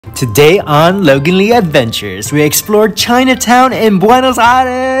Today on Loganly Adventures, we explored Chinatown in Buenos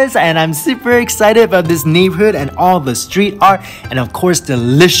Aires, and I'm super excited about this neighborhood and all the street art and of course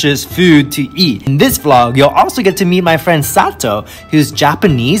delicious food to eat. In this vlog, you'll also get to meet my friend Sato, who's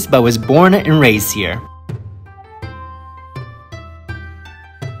Japanese but was born and raised here.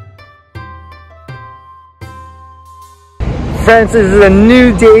 Friends, this is a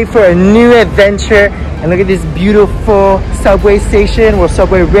new day for a new adventure, and look at this beautiful subway station or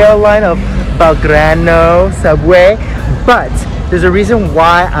subway rail line of Belgrano subway. But there's a reason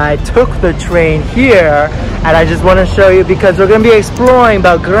why I took the train here, and I just want to show you because we're going to be exploring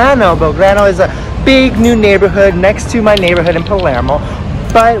Belgrano. Belgrano is a big new neighborhood next to my neighborhood in Palermo,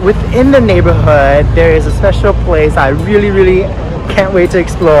 but within the neighborhood there is a special place I really can't wait to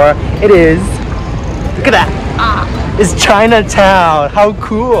explore. It is, look at that, it's Chinatown. How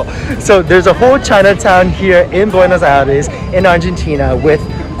cool. So there's a whole Chinatown here in Buenos Aires in Argentina with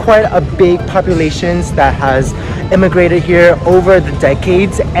quite a big populations that has immigrated here over the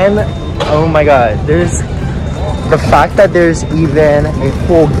decades. And oh my god, there's the fact that there's even a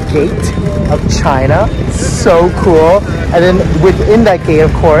whole gate of China. It's so cool. And then within that gate,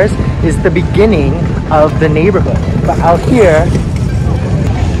 of course, is the beginning of the neighborhood. But out here,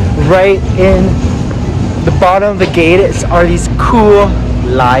 right in the bottom of the gate are these cool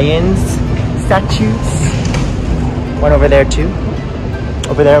lions statues. One over there too.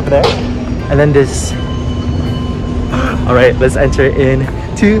 Over there. And then this. Alright, let's enter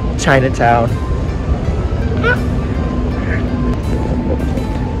into Chinatown.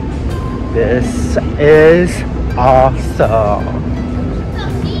 This is awesome.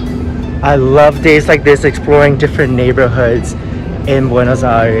 I love days like this, exploring different neighborhoods in Buenos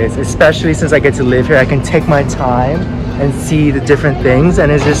Aires, especially since I get to live here. I can take my time and see the different things,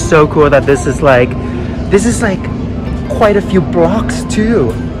 and it's just so cool that this is like quite a few blocks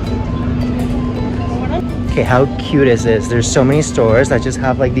too. Okay, how cute is this? There's so many stores that just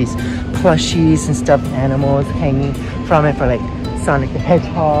have like these plushies and stuffed animals hanging from it for like Sonic the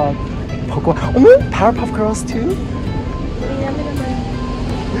Hedgehog, Pokemon, oh, Powerpuff Girls too.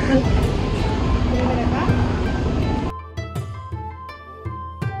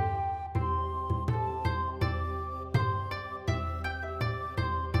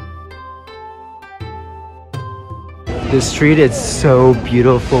 The street is so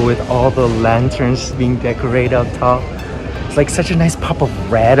beautiful with all the lanterns being decorated up top. It's like such a nice pop of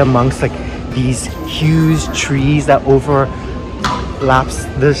red amongst like these huge trees that overlaps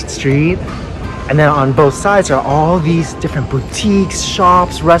the street. And then on both sides are all these different boutiques,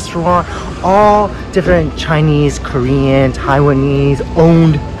 shops, restaurants, all different Chinese, Korean, Taiwanese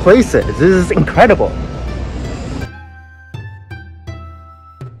owned places. This is incredible.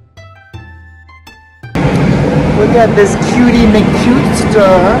 Look at this cutie McCute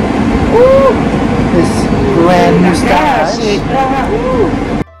store. Ooh, this grand mustache.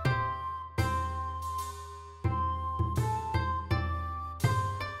 Ooh.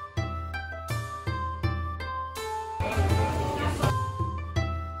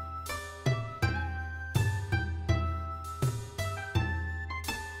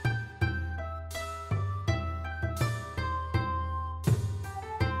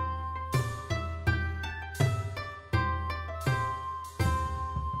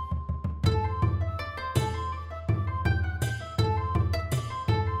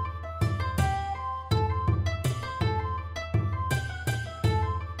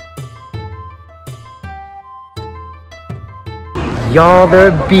 Y'all,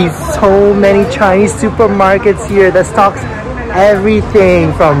 there be so many Chinese supermarkets here that stocks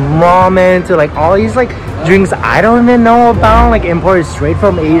everything from ramen to like all these like drinks I don't even know about, like imported straight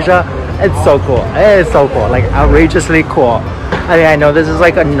from Asia. It's so cool. It is so cool, like outrageously cool. I mean, I know this is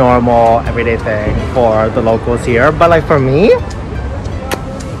like a normal everyday thing for the locals here, but like for me,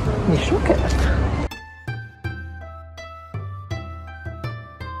 you shook it.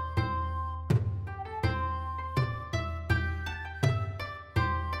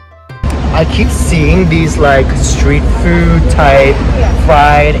 I keep seeing these like street food type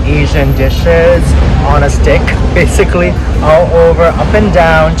fried Asian dishes on a stick, basically all over, up and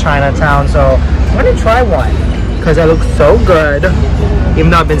down Chinatown. So I'm gonna try one because it looks so good,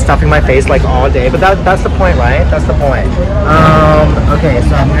 even though I've been stuffing my face like all day. But that's the point, right? That's the point. Okay,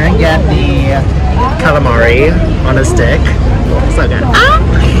 so I'm gonna get the calamari on a stick. So good.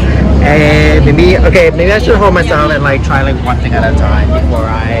 And maybe I should hold myself and like try like one thing at a time before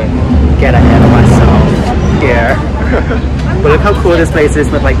I get ahead of myself here. But look how cool this place is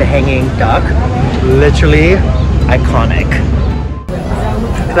with like the hanging duck. Literally iconic.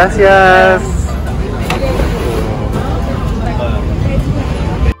 Gracias.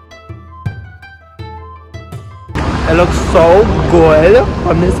 It looks so good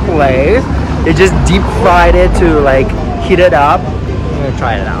from this place. They just deep fried it to like heat it up. I'm gonna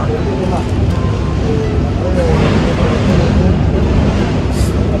try it out.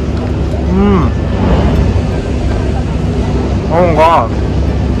 Oh my god.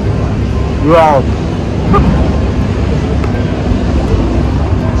 Wow.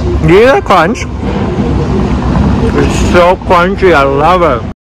 Yeah, crunch. It's so crunchy, I love it.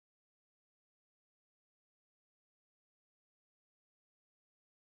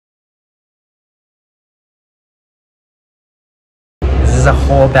 This is a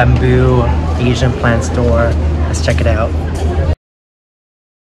whole bamboo Asian plant store. Let's check it out.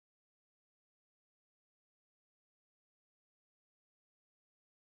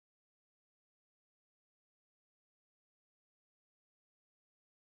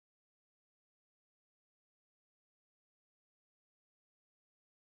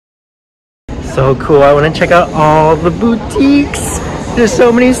 So cool. I want to check out all the boutiques. There's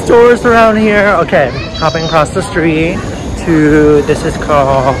so many stores around here. Okay, hopping across the street to, this is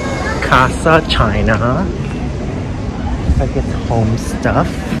called Casa China. Like it's home stuff.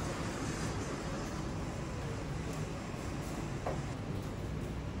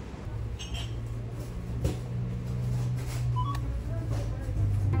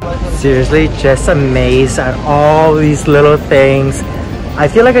 Seriously, just amazed at all these little things. I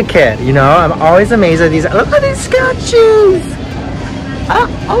feel like a kid, you know? I'm always amazed at these. Look at these statues!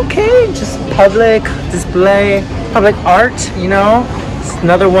 Okay, just public display, public art, you know? It's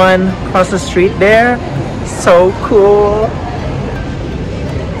another one across the street there. So cool.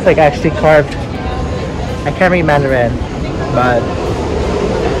 It's like actually carved. I can't read Mandarin, but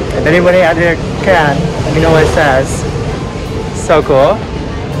if anybody out there can, let me know what it says. So cool.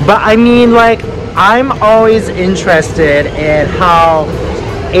 But I mean, like, I'm always interested in how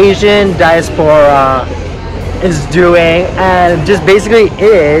Asian diaspora is doing, and just basically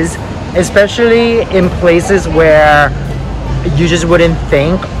is, especially in places where you just wouldn't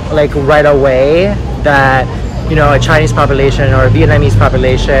think like right away that, you know, a Chinese population or a Vietnamese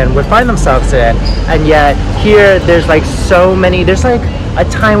population would find themselves in. And yet here there's like so many, there's like a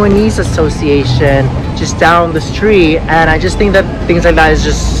Taiwanese association just down the street, and I just think that things like that is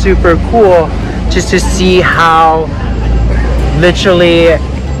just super cool, just to see how literally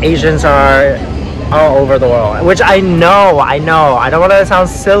Asians are all over the world, which I know, I don't want to sound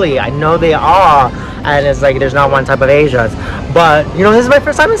silly, I know they are, and it's like there's not one type of Asians, but you know, this is my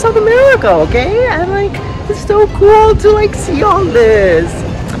first time in South America, okay, and like it's so cool to like see all this.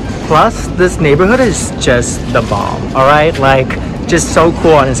 Plus this neighborhood is just the bomb, all right, like just so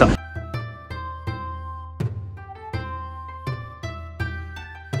cool on itself.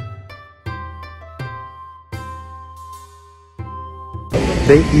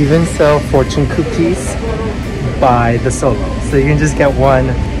 They even sell fortune cookies by the solo. So you can just get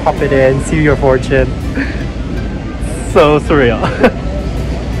one, pop it in, see your fortune. So surreal.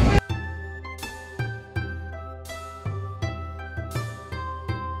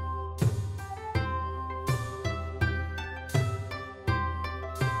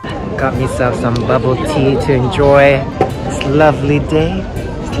 Got myself some bubble tea to enjoy this lovely day,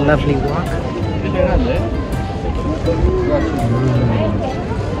 this lovely walk.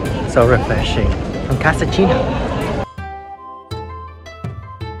 So refreshing. From Casa China.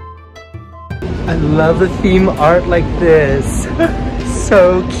 I love the theme art like this.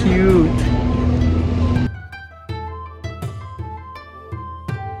 So cute.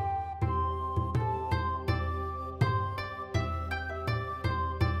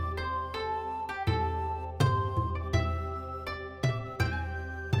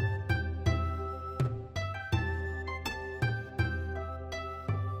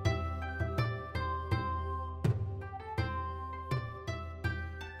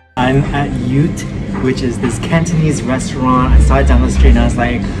 I'm at Ute, which is this Cantonese restaurant. I saw it down the street and I was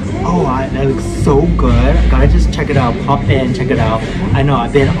like, oh, that looks so good. Gotta just check it out, pop in, check it out. I know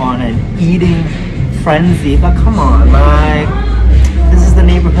I've been on an eating frenzy, but come on, like, this is the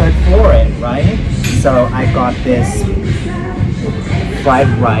neighborhood for it, right? So I got this fried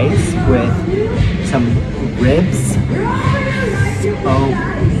rice with some ribs.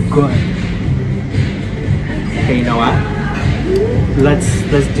 Oh, good. Okay, you know what?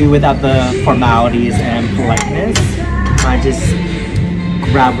 Let's do without the formalities and politeness. I just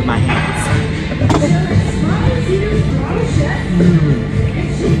grab with my hands.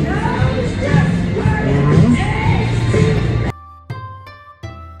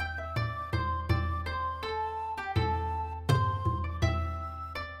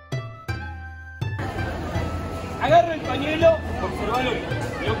 Agarro el pañuelo, observalo bien.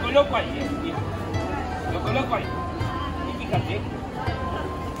 Lo coloco ahí, lo coloco ahí.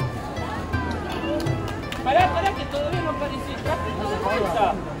 Para que todavía no apareció el café, no se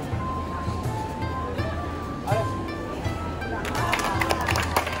falta.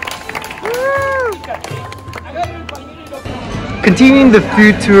 Continuing the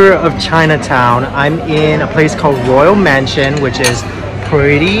food tour of Chinatown, I'm in a place called Royal Mansion, which is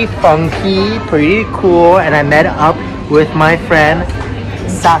pretty funky, pretty cool, and I met up with my friend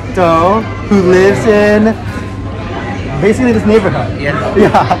Sato, who lives in basically this neighborhood. Yeah.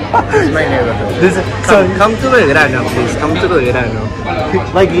 Yeah. It's my neighborhood. Come to Belgrano, please. Come to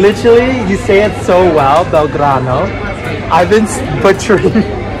Belgrano. Like literally, you say it so well, Belgrano. I've been butchering.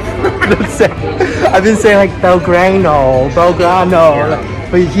 I've been saying like Belgrano. Yeah.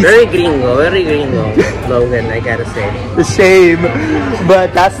 But he's very gringo, Logan, I gotta say. The shame.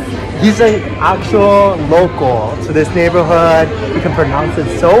 But he's an actual local to this neighborhood. He can pronounce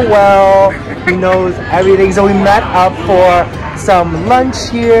it so well. He knows everything. So we met up for some lunch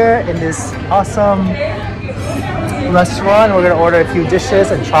here in this awesome restaurant. We're gonna order a few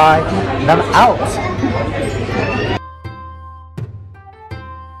dishes and try them out.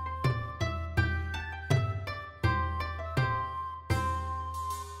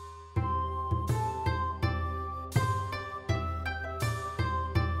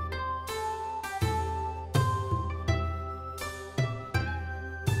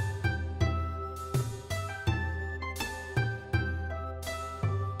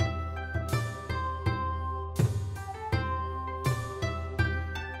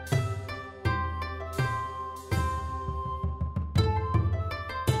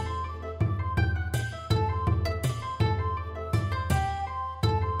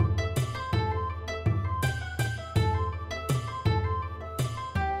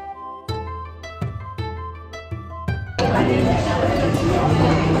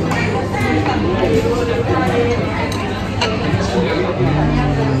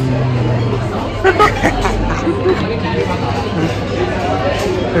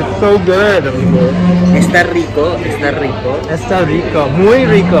 It's so good. Está rico, está rico. Está rico, muy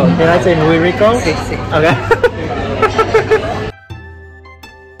rico. Can I say muy rico? Sí, sí. Okay.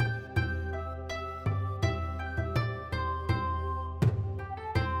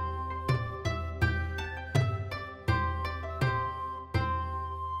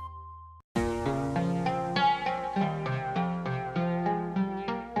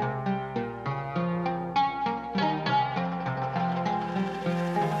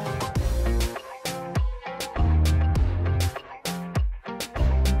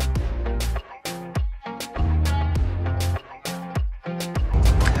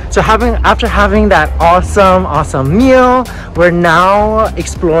 So after having that awesome meal, we're now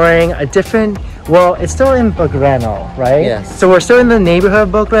exploring a different, well, it's still in Belgrano, right? Yes. So we're still in the neighborhood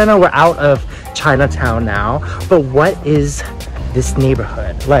of Belgrano. We're out of Chinatown now. But what is this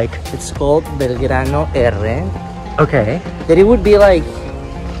neighborhood? Like, It's called Belgrano R. okay. That it would be like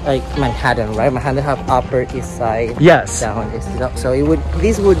Manhattan, right? Manhattan have Upper East Side. Yes. Down East Side. So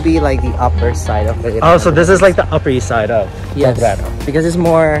this would be like the upper side of Belgrano. Oh, so this is like the Upper East Side of yes, Belgrano. because it's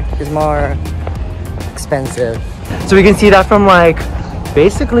more expensive. So we can see that from like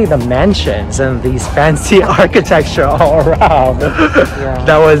basically the mansions and these fancy architecture all around.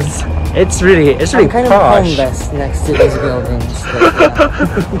 Yeah. It's really I'm kind posh. of homeless next to these buildings.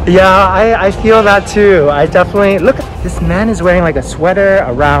 But, Yeah, I feel that too. I definitely look. This man is wearing like a sweater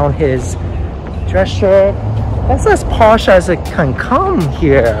around his dress shirt. That's as posh as it can come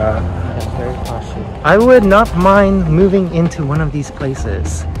here. yeah, very posh. I would not mind moving into one of these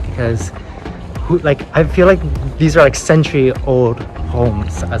places because, I feel like these are like century-old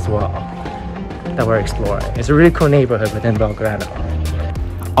homes as well that we're exploring. It's a really cool neighborhood within Belgrano.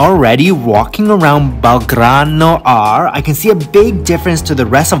 Already walking around Belgrano R, I can see a big difference to the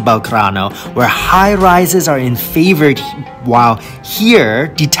rest of Belgrano, where high-rises are in favor, while here,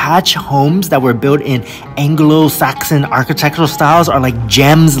 detached homes that were built in Anglo-Saxon architectural styles are like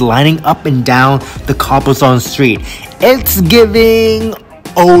gems lining up and down the cobblestone street. It's giving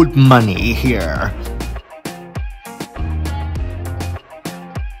old money here.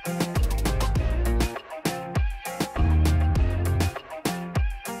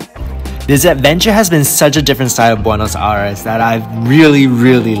 This adventure has been such a different side of Buenos Aires that I really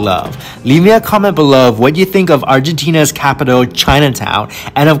love. Leave me a comment below of what you think of Argentina's capital, Chinatown.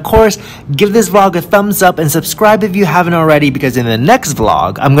 And of course, give this vlog a thumbs up and subscribe if you haven't already, because in the next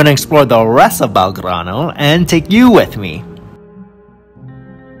vlog, I'm going to explore the rest of Belgrano and take you with me.